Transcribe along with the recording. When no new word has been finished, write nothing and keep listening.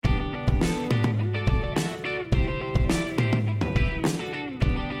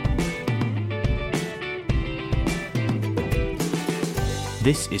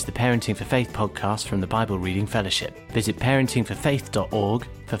This is the Parenting for Faith podcast from the Bible Reading Fellowship. Visit parentingforfaith.org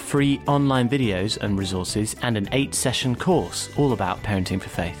for free online videos and resources and an 8-session course all about parenting for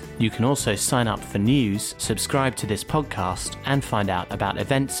faith. You can also sign up for news, subscribe to this podcast, and find out about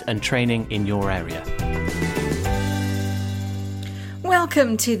events and training in your area.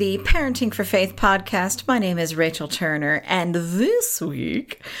 Welcome to the Parenting for Faith podcast. My name is Rachel Turner, and this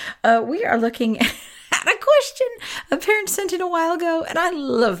week we are looking at a question a parent sent in a while ago, and I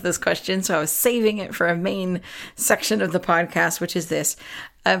love this question, so I was saving it for a main section of the podcast, which is this.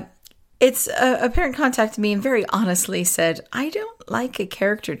 It's a parent contacted me and very honestly said, I don't like a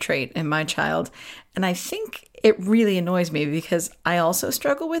character trait in my child, and I think it really annoys me because I also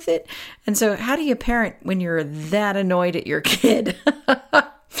struggle with it. And so how do you parent when you're that annoyed at your kid?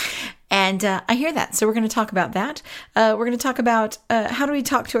 And I hear that. So we're going to talk about that. We're going to talk about how do we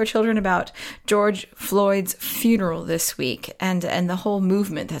talk to our children about George Floyd's funeral this week and the whole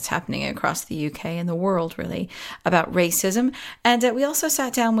movement that's happening across the UK and the world, really, about racism. And we also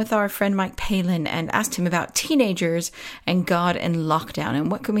sat down with our friend Mike Palin and asked him about teenagers and God and lockdown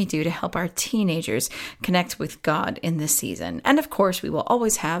and what can we do to help our teenagers connect with God in this season. And of course, we will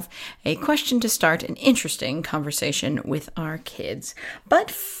always have a question to start an interesting conversation with our kids.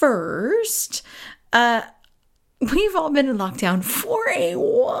 But first, we've all been in lockdown for a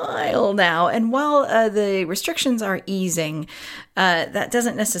while now, and while the restrictions are easing, that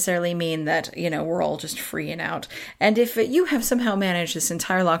doesn't necessarily mean that, we're all just free and out. And if you have somehow managed this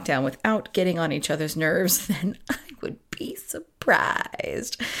entire lockdown without getting on each other's nerves, then I would be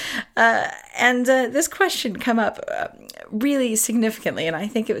surprised. And this question come up really significantly, and I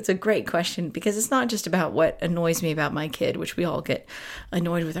think it's a great question because it's not just about what annoys me about my kid, which we all get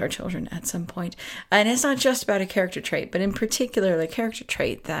annoyed with our children at some point, and it's not just about a character trait, but in particular a character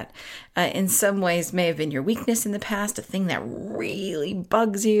trait that in some ways may have been your weakness in the past, a thing that really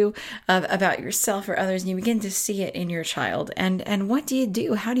bugs you about yourself or others, and you begin to see it in your child. And what do you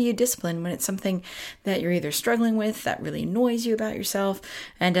do? How do you discipline when it's something that you're either struggling with, that really annoys you about yourself,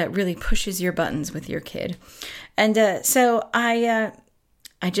 and really pushes your buttons with your kid? And so I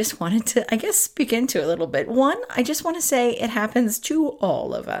just wanted to, speak into it a little bit. One, I just want to say it happens to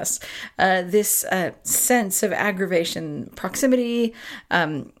all of us. This sense of aggravation, proximity,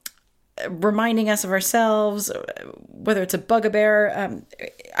 reminding us of ourselves, whether it's a bugbear.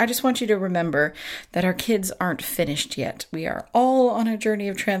 I just want you to remember that our kids aren't finished yet. We are all on a journey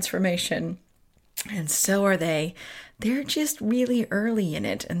of transformation, and so are they. They're just really early in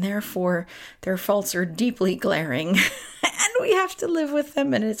it, and therefore their faults are deeply glaring, and we have to live with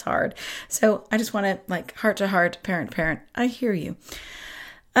them, and it's hard. So I just want to, heart to heart, parent, I hear you.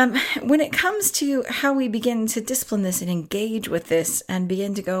 When it comes to how we begin to discipline this and engage with this and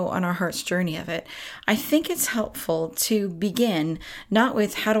begin to go on our heart's journey of it, I think it's helpful to begin not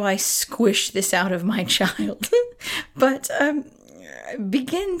with how do I squish this out of my child, but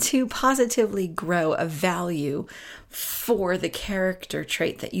begin to positively grow a value for the character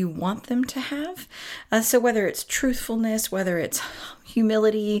trait that you want them to have. So whether it's truthfulness, whether it's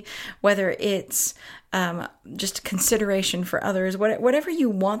humility, whether it's just consideration for others, whatever you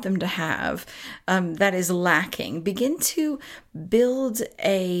want them to have that is lacking, begin to build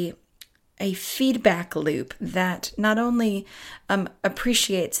a feedback loop that not only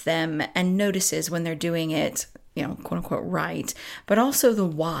appreciates them and notices when they're doing it, quote unquote, right, but also the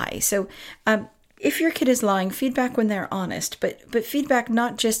why. So if your kid is lying, feedback when they're honest, but feedback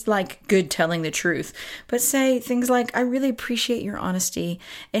not just like good telling the truth, but say things like, I really appreciate your honesty.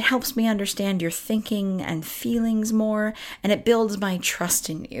 It helps me understand your thinking and feelings more, and it builds my trust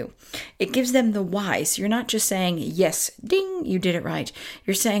in you. It gives them the why. So you're not just saying, yes, ding, you did it right.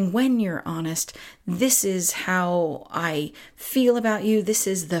 You're saying, when you're honest, this is how I feel about you. This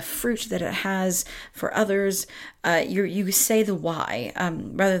is the fruit that it has for others. You say the why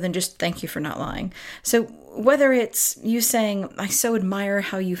rather than just thank you for not lying. So whether it's you saying, I so admire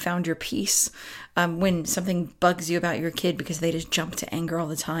how you found your peace when something bugs you about your kid because they just jump to anger all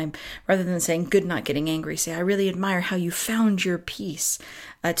the time, rather than saying good not getting angry, say, I really admire how you found your peace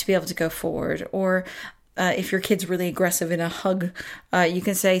to be able to go forward. Or if your kid's really aggressive in a hug, you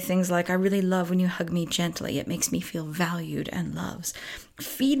can say things like, I really love when you hug me gently. It makes me feel valued and loved.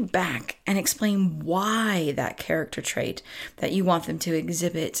 Feedback and explain why that character trait that you want them to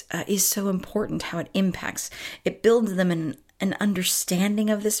exhibit is so important, how it impacts. It builds them an understanding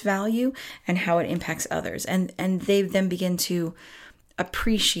of this value and how it impacts others. And they then begin to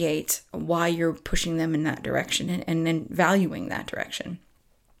appreciate why you're pushing them in that direction and valuing that direction.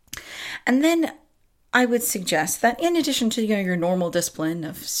 And then I would suggest that in addition to your normal discipline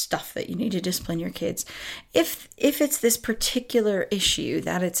of stuff that you need to discipline your kids, if it's this particular issue,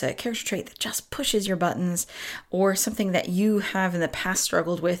 that it's a character trait that just pushes your buttons, or something that you have in the past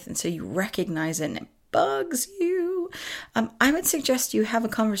struggled with, and so you recognize it and it bugs you, I would suggest you have a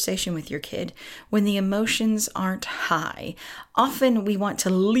conversation with your kid when the emotions aren't high. Often we want to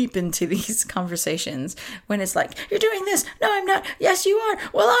leap into these conversations when it's like, you're doing this. No, I'm not. Yes, you are.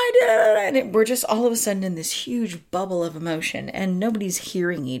 Well, I did. And we're just all of a sudden in this huge bubble of emotion, and nobody's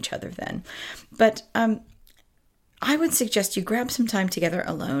hearing each other then. But I would suggest you grab some time together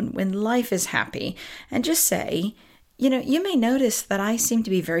alone when life is happy and just say, you may notice that I seem to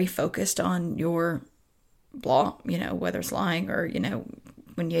be very focused on your blah, whether it's lying or,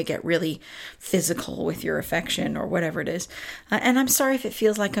 when you get really physical with your affection or whatever it is. And I'm sorry if it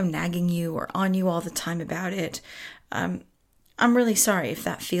feels like I'm nagging you or on you all the time about it. I'm really sorry if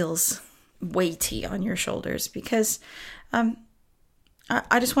that feels weighty on your shoulders, because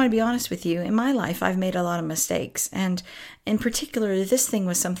I just want to be honest with you. In my life, I've made a lot of mistakes. And in particular, this thing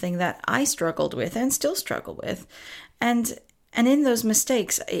was something that I struggled with and still struggle with. And in those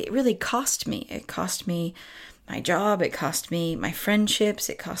mistakes, it really cost me. It cost me my job. It cost me my friendships.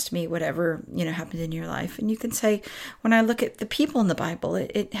 It cost me whatever, happened in your life. And you can say, when I look at the people in the Bible,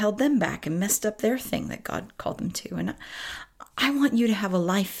 it held them back and messed up their thing that God called them to. And I want you to have a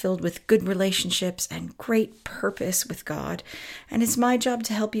life filled with good relationships and great purpose with God. And it's my job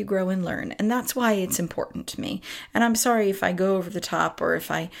to help you grow and learn. And that's why it's important to me. And I'm sorry if I go over the top or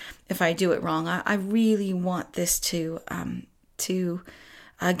if I do it wrong. I really want this to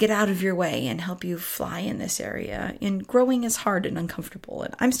get out of your way and help you fly in this area. And growing is hard and uncomfortable.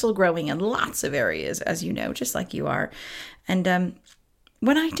 And I'm still growing in lots of areas, as you know, just like you are. And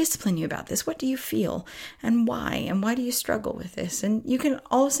when I discipline you about this, what do you feel and why? And why do you struggle with this? And you can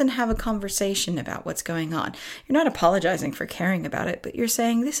all of a sudden have a conversation about what's going on. You're not apologizing for caring about it, but you're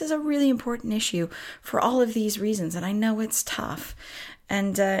saying this is a really important issue for all of these reasons. And I know it's tough.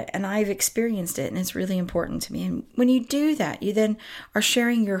 And I've experienced it, and it's really important to me. And when you do that, you then are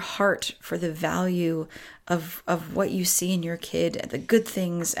sharing your heart for the value of what you see in your kid, the good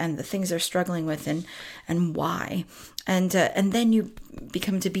things and the things they're struggling with, and why. And then you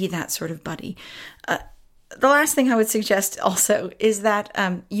become to be that sort of buddy. The last thing I would suggest also is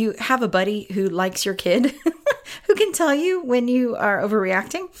that you have a buddy who likes your kid, who can tell you when you are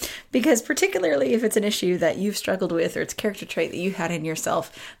overreacting, because particularly if it's an issue that you've struggled with or it's a character trait that you had in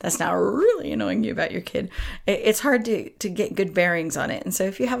yourself that's now really annoying you about your kid, it's hard to get good bearings on it. And so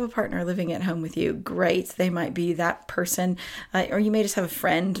if you have a partner living at home with you, great. They might be that person, or you may just have a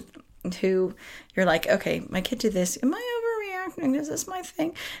friend who you're like, okay, my kid did this. Am I overreacting? Is this my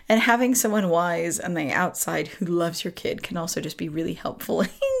thing? And having someone wise on the outside who loves your kid can also just be really helpful in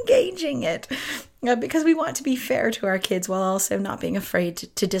engaging it. Because we want to be fair to our kids while also not being afraid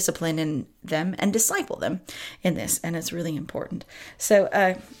to discipline in them and disciple them in this. And it's really important. So,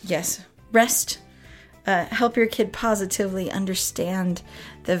 yes, rest. Help your kid positively understand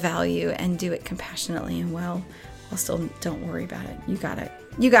the value and do it compassionately and well. While still don't worry about it. You got it.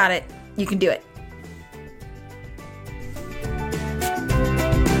 You got it. You can do it.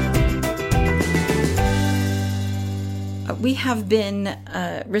 We have been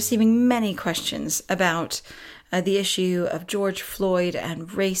receiving many questions about the issue of George Floyd and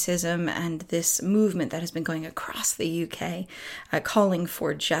racism and this movement that has been going across the UK, calling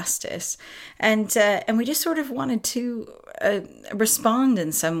for justice. And we just sort of wanted to respond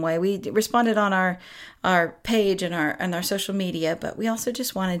in some way. We responded on our page and our social media, but we also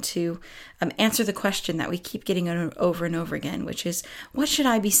just wanted to answer the question that we keep getting over and over again, which is, what should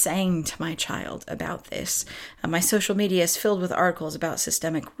I be saying to my child about this? My social media is filled with articles about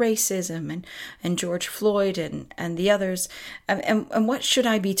systemic racism and George Floyd and the others, and what should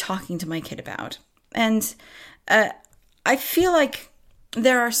I be talking to my kid about? And I feel like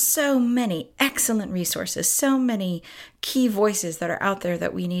there are so many excellent resources, so many key voices that are out there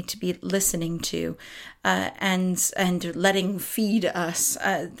that we need to be listening to and letting feed us,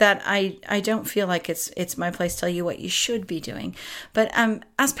 that I don't feel like it's my place to tell you what you should be doing. But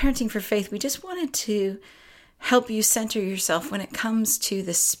as Parenting for Faith, we just wanted to help you center yourself when it comes to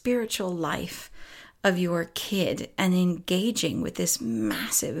the spiritual life of your kid and engaging with this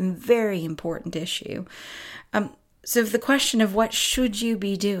massive and very important issue. So the question of what should you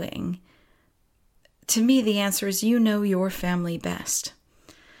be doing, to me, the answer is you know your family best.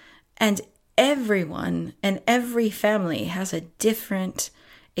 And everyone and every family has a different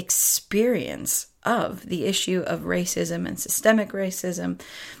experience of the issue of racism and systemic racism.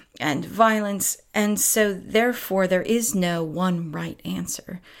 and violence. And so therefore, there is no one right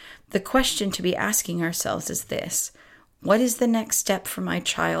answer. The question to be asking ourselves is this: what is the next step for my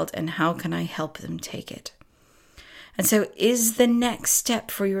child, and how can I help them take it? And so is the next step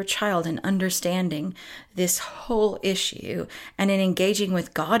for your child in understanding this whole issue and in engaging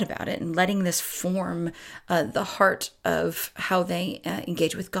with God about it and letting this form the heart of how they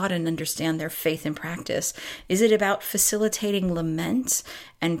engage with God and understand their faith and practice? Is it about facilitating lament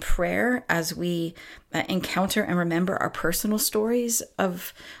and prayer as we encounter and remember our personal stories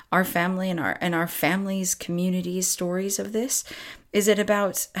of our family and our family's communities' stories of this? Is it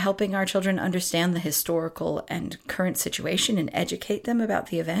about helping our children understand the historical and current situation and educate them about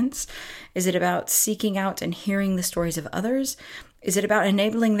the events? Is it about seeking out and hearing the stories of others? Is it about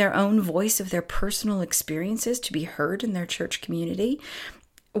enabling their own voice of their personal experiences to be heard in their church community?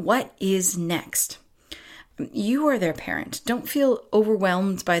 What is next? You are their parent. Don't feel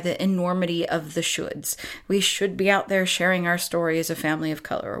overwhelmed by the enormity of the shoulds. We should be out there sharing our story as a family of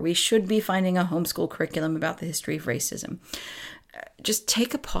color, or we should be finding a homeschool curriculum about the history of racism. Just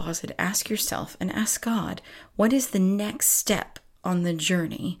take a pause and ask yourself and ask God, what is the next step on the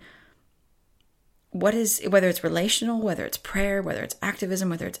journey? Whether it's relational, whether it's prayer, whether it's activism,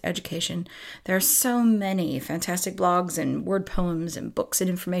 whether it's education, there are so many fantastic blogs and word poems and books and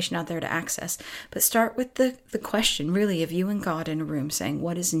information out there to access. But start with the question, really, of you and God in a room saying,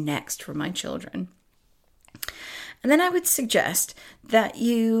 what is next for my children? And then I would suggest that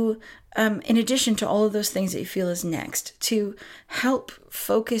you, in addition to all of those things that you feel is next, to help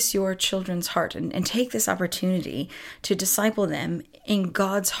focus your children's heart and take this opportunity to disciple them in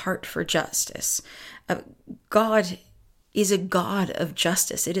God's heart for justice. God is a God of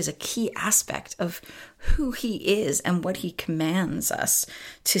justice. It is a key aspect of who he is and what he commands us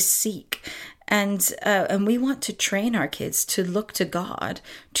to seek. And we want to train our kids to look to God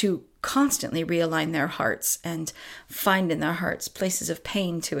to constantly realign their hearts and find in their hearts places of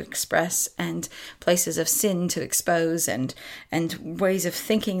pain to express and places of sin to expose and ways of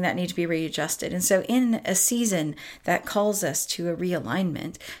thinking that need to be readjusted. And so in a season that calls us to a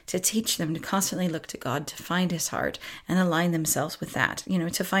realignment, to teach them to constantly look to God, to find his heart and align themselves with that,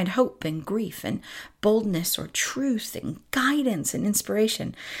 to find hope and grief and boldness or truth and guidance and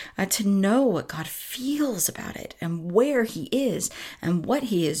inspiration, to know what God feels about it and where he is and what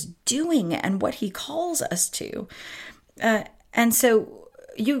he is doing and what he calls us to. And so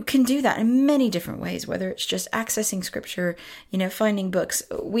you can do that in many different ways, whether it's just accessing scripture, finding books.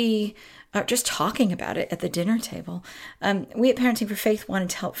 We are just talking about it at the dinner table. We at Parenting for Faith wanted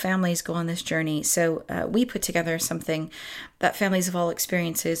to help families go on this journey. So we put together something that families of all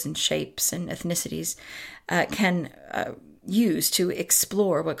experiences and shapes and ethnicities can use to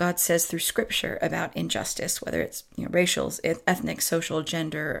explore what God says through scripture about injustice, whether it's racial, ethnic, social,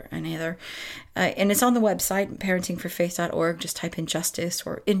 gender, or any other. And it's on the website, parentingforfaith.org. Just type in justice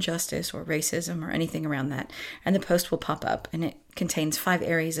or injustice or racism or anything around that, and the post will pop up. And it contains 5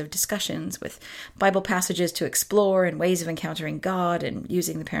 areas of discussions with Bible passages to explore and ways of encountering God and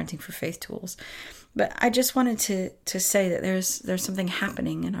using the Parenting for Faith tools. But I just wanted to say that there's something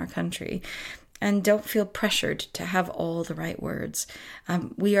happening in our country. And don't feel pressured to have all the right words.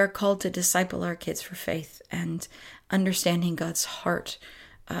 We are called to disciple our kids for faith, and understanding God's heart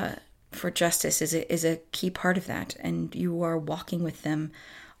for justice is a key part of that. And you are walking with them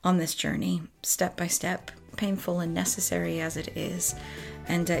on this journey, step by step, painful and necessary as it is.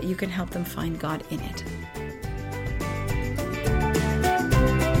 And you can help them find God in it.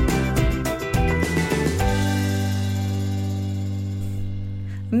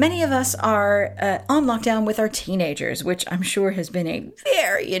 Many of us are on lockdown with our teenagers, which I'm sure has been a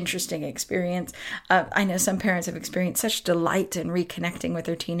very interesting experience. I know some parents have experienced such delight in reconnecting with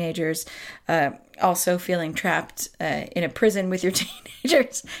their teenagers, also feeling trapped in a prison with your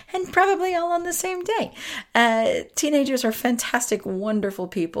teenagers, and probably all on the same day. Teenagers are fantastic, wonderful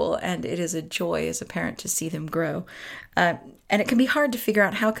people, and it is a joy as a parent to see them grow. And it can be hard to figure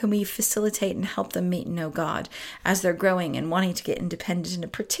out how can we facilitate and help them meet and know God as they're growing and wanting to get independent,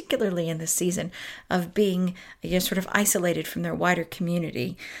 and particularly in this season of being sort of isolated from their wider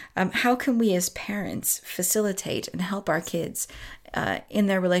community. How can we as parents facilitate and help our kids in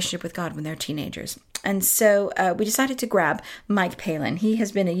their relationship with God when they're teenagers? And so we decided to grab Mike Palin. He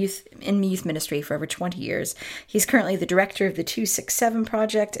has been in youth ministry for over 20 years. He's currently the director of the 267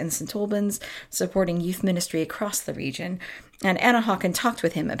 Project in St. Albans, supporting youth ministry across the region. And Anna Hawken talked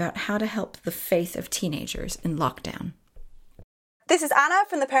with him about how to help the faith of teenagers in lockdown. This is Anna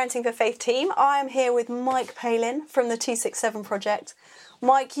from the Parenting for Faith team. I am here with Mike Palin from the 267 Project.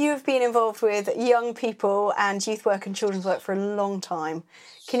 Mike, you have been involved with young people and youth work and children's work for a long time.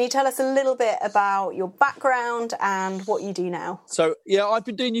 Can you tell us a little bit about your background and what you do now? So, I've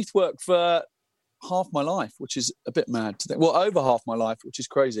been doing youth work for half my life, which is a bit mad to think. Well, over half my life, which is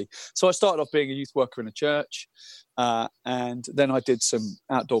crazy. So I started off being a youth worker in a church, and then I did some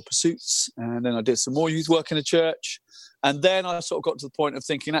outdoor pursuits, and then I did some more youth work in a church. And then I sort of got to the point of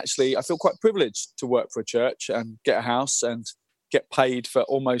thinking, actually, I feel quite privileged to work for a church and get a house and get paid for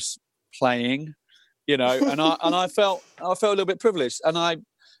almost playing, and I felt a little bit privileged. And I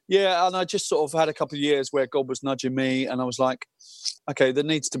just sort of had a couple of years where God was nudging me, and I was like, okay, there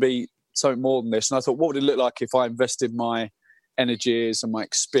needs to be something more than this. And I thought, what would it look like if I invested my energies and my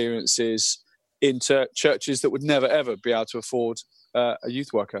experiences into churches that would never, ever be able to afford a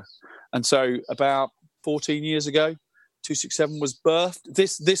youth worker? And so about 14 years ago, 267 was birthed.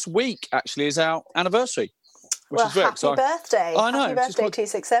 This week, actually, is our anniversary. Which is very exciting. Birthday. I know. Happy birthday,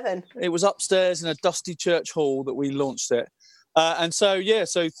 267. It was upstairs in a dusty church hall that we launched it. And so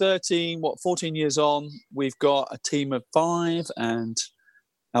 14 years on, we've got a team of 5, and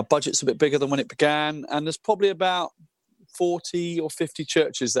our budget's a bit bigger than when it began. And there's probably about 40 or 50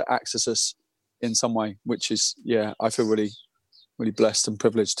 churches that access us in some way, which is, I feel really, really blessed and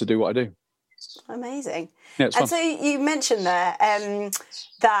privileged to do what I do. Amazing. Yeah, it's fun. And so you mentioned there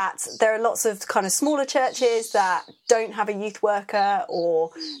that there are lots of kind of smaller churches that don't have a youth worker,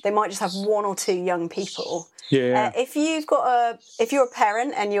 or they might just have 1 or 2 young people. Yeah. If you're a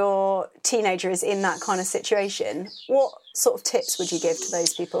parent and your teenager is in that kind of situation, what sort of tips would you give to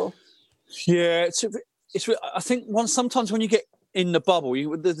those people? Yeah, I think sometimes when you get in the bubble,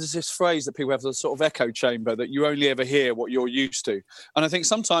 there's this phrase that people have, the sort of echo chamber, that you only ever hear what you're used to. And I think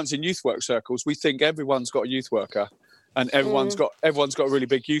sometimes in youth work circles, we think everyone's got a youth worker and everyone's got a really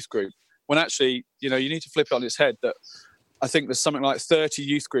big youth group. When actually, you need to flip it on its head, that I think there's something like 30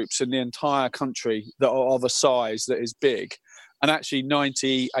 youth groups in the entire country that are of a size that is big. And actually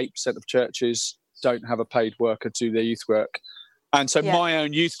 98% of churches don't have a paid worker to do their youth work. And so my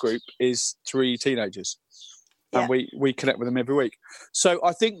own youth group is 3 teenagers. And we connect with them every week. So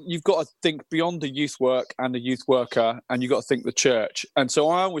I think you've got to think beyond the youth work and the youth worker, and you've got to think the church. And so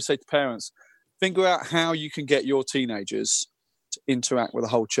I always say to parents, figure out how you can get your teenagers to interact with the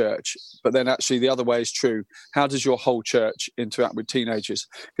whole church. But then actually the other way is true. How does your whole church interact with teenagers?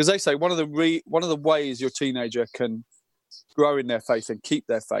 Because they say one of the ways your teenager can grow in their faith and keep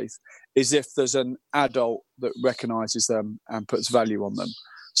their faith is if there's an adult that recognises them and puts value on them.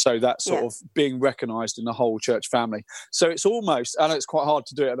 So that's sort of being recognised in the whole church family. So it's almost, I know it's quite hard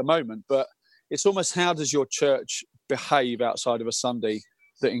to do it at the moment, but it's almost, how does your church behave outside of a Sunday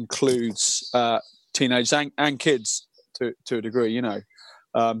that includes teenagers and kids to a degree,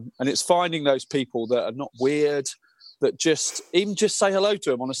 and it's finding those people that are not weird, that just say hello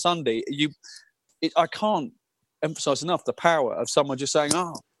to them on a Sunday. I can't emphasise enough the power of someone just saying,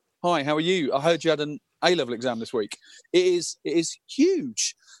 "Oh, hi, how are you? I heard you had an A-level exam this week." It is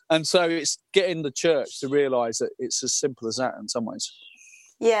huge. And so it's getting the church to realise that it's as simple as that in some ways.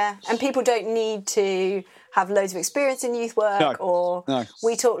 Yeah, and people don't need to have loads of experience in youth work. No.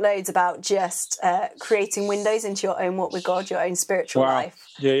 We talk loads about just creating windows into your own walk with God, your own spiritual life.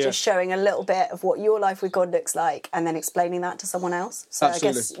 Just showing a little bit of what your life with God looks like and then explaining that to someone else. So absolutely.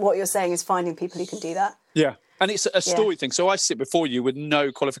 I guess what you're saying is finding people who can do that. Yeah, and it's a story thing. So I sit before you with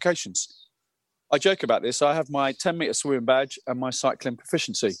no qualifications. I joke about this. I have my 10-metre swimming badge and my cycling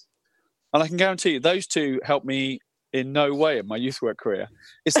proficiency. And I can guarantee you those 2 helped me in no way in my youth work career.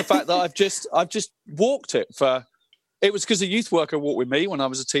 It's the fact that I've just walked it for... It was because a youth worker walked with me when I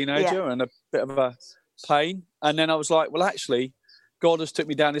was a teenager and a bit of a pain. And then I was like, well, actually, God has took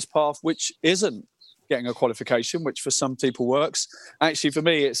me down this path, which isn't getting a qualification, which for some people works. Actually, for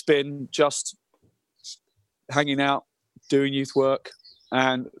me, it's been just hanging out, doing youth work.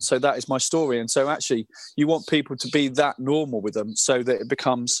 And so that is my story. And so actually you want people to be that normal with them so that it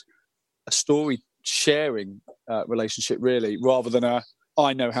becomes a story sharing relationship, really, rather than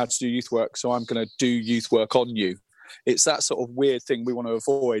I know how to do youth work, so I'm going to do youth work on you. It's that sort of weird thing we want to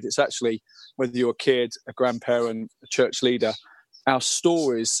avoid. It's actually, whether you're a kid, a grandparent, a church leader, our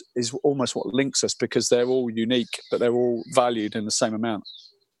stories is almost what links us, because they're all unique, but they're all valued in the same amount.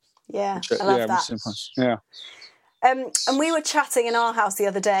 Yeah, I love that. Yeah. And we were chatting in our house the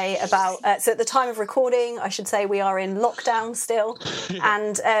other day about, so at the time of recording, I should say we are in lockdown still.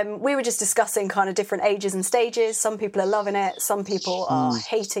 And we were just discussing kind of different ages and stages. Some people are loving it, some people are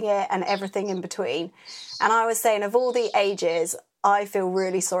hating it, and everything in between. And I was saying, of all the ages, I feel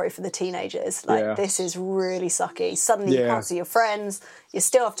really sorry for the teenagers. Like, this is really sucky. Suddenly you can't see your friends, you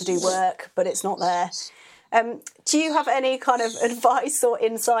still have to do work, but it's not there. Do you have any kind of advice or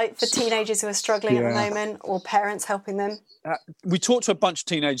insight for teenagers who are struggling at the moment, or parents helping them? We talk to a bunch of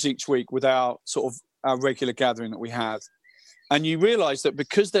teenagers each week with our regular gathering that we have. And you realise that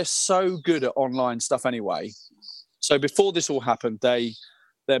because they're so good at online stuff anyway, so before this all happened,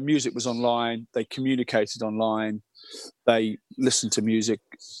 their music was online, they communicated online, they listened to music,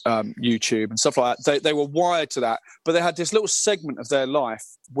 YouTube and stuff like that. They were wired to that, but they had this little segment of their life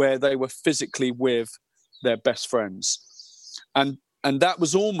where they were physically with their best friends. And that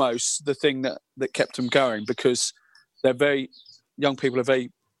was almost the thing that kept them going, because young people are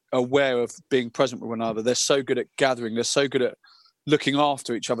very aware of being present with one another. They're so good at gathering. They're so good at looking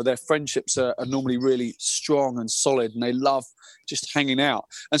after each other. Their friendships are normally really strong and solid, and they love just hanging out.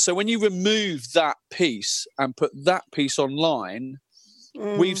 And so when you remove that piece and put that piece online,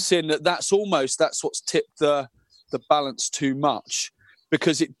 we've seen that's what's tipped the balance too much,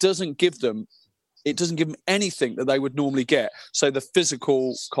 because it doesn't give them anything that they would normally get. So the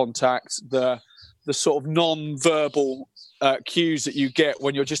physical contact, the sort of non-verbal cues that you get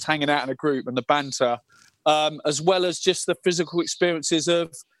when you're just hanging out in a group, and the banter, as well as just the physical experiences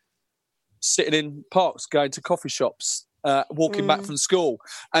of sitting in parks, going to coffee shops, walking back from school.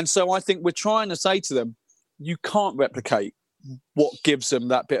 And so I think we're trying to say to them, you can't replicate what gives them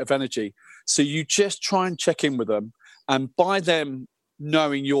that bit of energy. So you just try and check in with them. And by them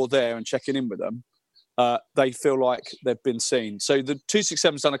knowing you're there and checking in with them, they feel like they've been seen. So the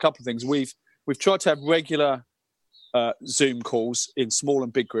 267's done a couple of things. We've tried to have regular Zoom calls in small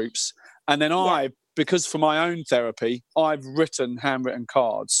and big groups. And then because for my own therapy, I've written handwritten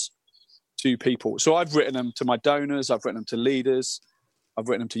cards to people. So I've written them to my donors, I've written them to leaders, I've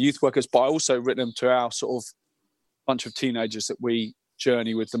written them to youth workers, but I also written them to our sort of bunch of teenagers that we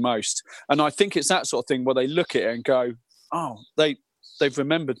journey with the most. And I think it's that sort of thing where they look at it and go, oh, they've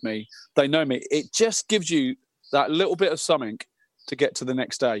remembered me, they know me. It just gives you that little bit of something to get to the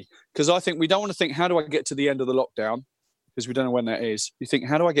next day. Because I think we don't want to think, how do I get to the end of the lockdown? Because we don't know when that is. You think,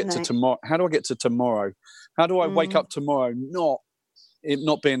 how do I get to tomorrow? How do I get to tomorrow? How do I wake up tomorrow not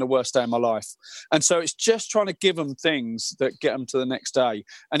being the worst day of my life? And so it's just trying to give them things that get them to the next day.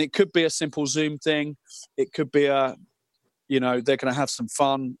 And it could be a simple Zoom thing. It could be they're going to have some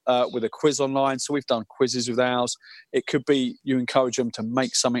fun with a quiz online. So we've done quizzes with ours. It could be you encourage them to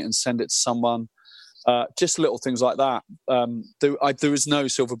make something and send it to someone. Just little things like that. There is no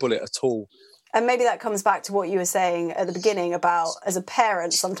silver bullet at all. And maybe that comes back to what you were saying at the beginning about, as a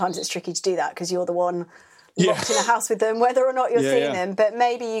parent, sometimes it's tricky to do that because you're the one locked in a house with them, whether or not you're seeing them. But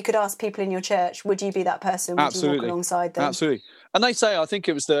maybe you could ask people in your church, would you be that person? Would you walk alongside them? Absolutely. And they say, I think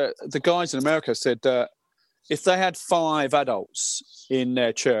it was the guys in America said if they had 5 adults in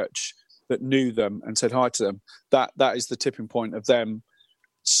their church that knew them and said hi to them, that is the tipping point of them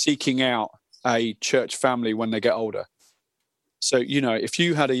seeking out a church family when they get older. So, if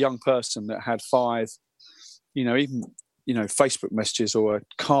you had a young person that had 5, even Facebook messages or a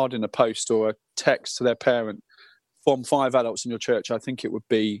card in a post or a text to their parent from 5 adults in your church, I think it would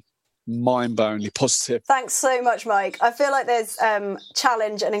be mind-blowingly positive. Thanks so much, Mike. I feel like there's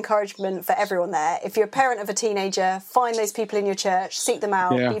challenge and encouragement for everyone there. If you're a parent of a teenager, find those people in your church, seek them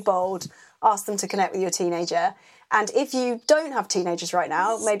out, be bold, ask them to connect with your teenager. And if you don't have teenagers right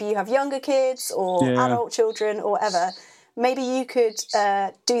now, maybe you have younger kids or adult children or whatever, maybe you could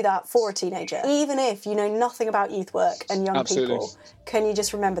do that for a teenager. Even if you know nothing about youth work and young people, can you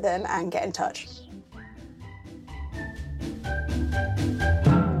just remember them and get in touch?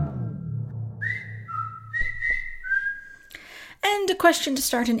 And a question to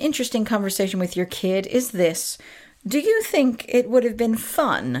start an interesting conversation with your kid is this. Do you think it would have been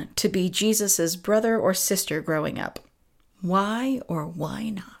fun to be Jesus's brother or sister growing up? Why or why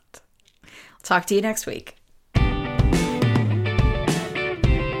not? I'll talk to you next week.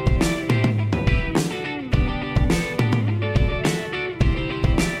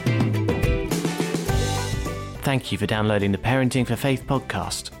 Thank you for downloading the Parenting for Faith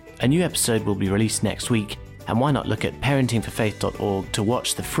podcast. A new episode will be released next week, and why not look at parentingforfaith.org to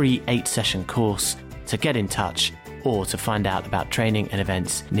watch the free 8-session course, to get in touch, or to find out about training and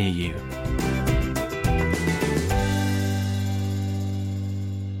events near you.